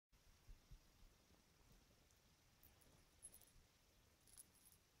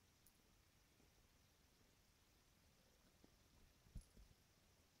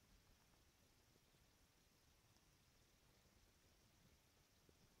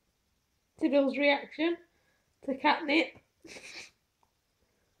Tiddles' reaction to catnip.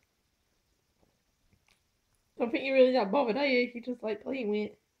 Don't think you're really that bothered, are you? You just like playing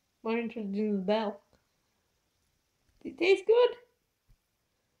with it. More interested in the bell. Does it taste good?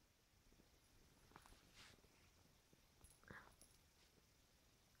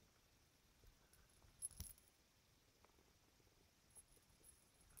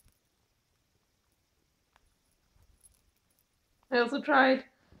 I also tried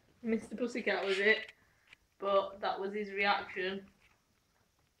Mr. Pussycat with it, but that was his reaction.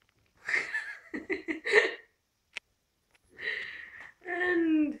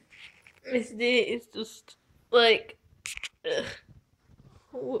 And Miss D is just like, ugh.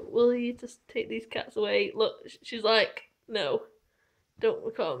 Will you just take these cats away? Look, she's like, no, don't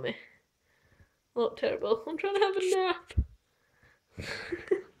look on me. I look terrible. I'm trying to have a nap.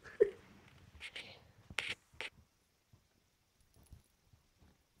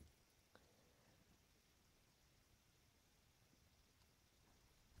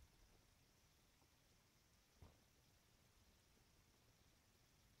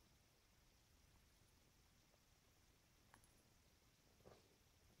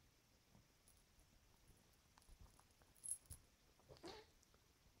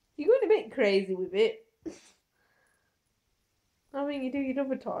 You're going a bit crazy with it. I mean, you do your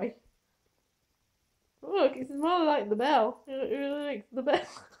other toy. Look, it's more like the bell. It really likes the bell.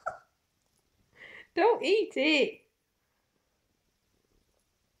 Don't eat it.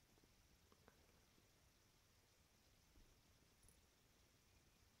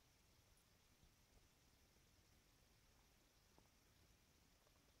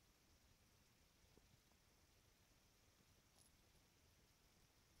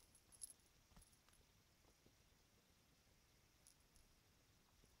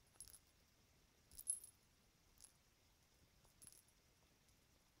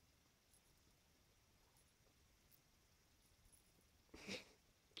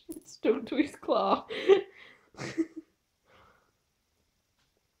 It's stuck to his claw.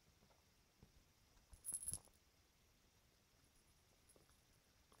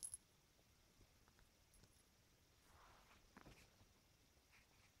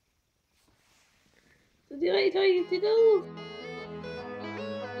 So do you like toys, Tiddles?